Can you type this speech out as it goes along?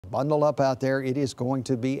Bundle up out there. It is going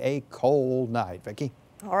to be a cold night. Vicki?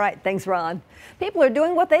 All right, thanks, Ron. People are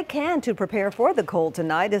doing what they can to prepare for the cold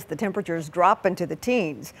tonight as the temperatures drop into the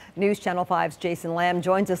teens. News Channel 5's Jason Lamb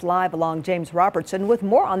joins us live along James Robertson with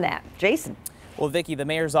more on that. Jason. Well, Vicki, the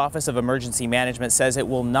mayor's Office of Emergency Management says it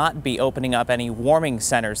will not be opening up any warming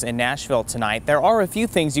centers in Nashville tonight. There are a few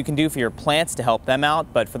things you can do for your plants to help them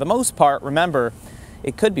out, but for the most part, remember,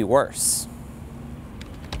 it could be worse.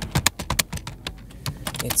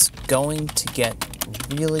 It's going to get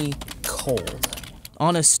really cold.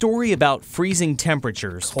 On a story about freezing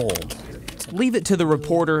temperatures, leave it to the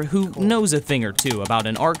reporter who knows a thing or two about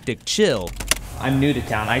an Arctic chill. I'm new to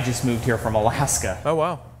town. I just moved here from Alaska. Oh,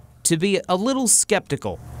 wow. To be a little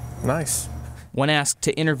skeptical. Nice. When asked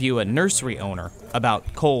to interview a nursery owner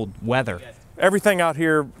about cold weather. Everything out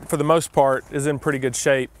here, for the most part, is in pretty good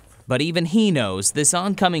shape. But even he knows this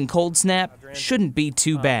oncoming cold snap shouldn't be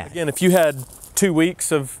too bad. Again, if you had 2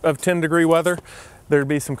 weeks of 10-degree weather, there'd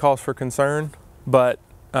be some cause for concern. But,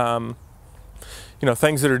 you know,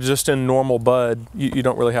 things that are just in normal bud, you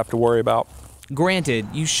don't really have to worry about. Granted,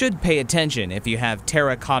 you should pay attention if you have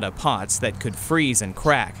terracotta pots that could freeze and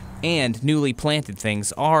crack. And newly planted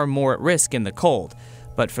things are more at risk in the cold.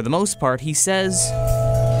 But for the most part, he says,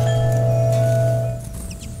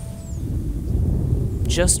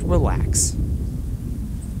 just relax.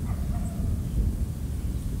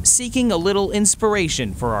 Seeking a little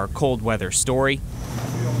inspiration for our cold weather story,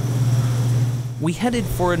 we headed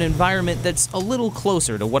for an environment that's a little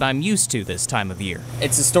closer to what I'm used to this time of year.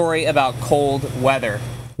 It's a story about cold weather.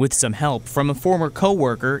 With some help from a former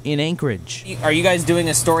co-worker in Anchorage. Are you guys doing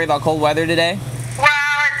a story about cold weather today?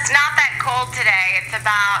 Well, it's not that cold today. It's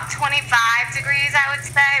about 25 degrees, I would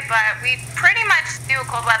say, but we pretty much do a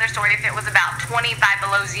cold weather story if it was about 25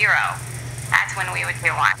 below zero. That's when we would do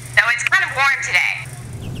one. So it's kind of warm today.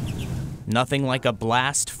 Nothing like a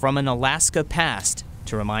blast from an Alaska past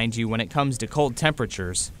to remind you when it comes to cold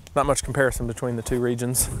temperatures. Not much comparison between the two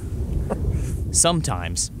regions.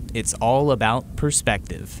 Sometimes it's all about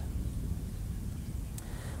perspective.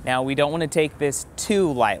 Now, we don't want to take this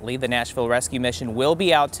too lightly. The Nashville Rescue Mission will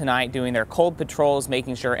be out tonight doing their cold patrols,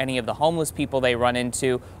 making sure any of the homeless people they run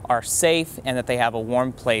into are safe and that they have a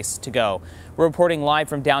warm place to go. We're reporting live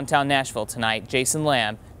from downtown Nashville tonight. Jason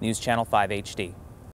Lamb, News Channel 5 HD.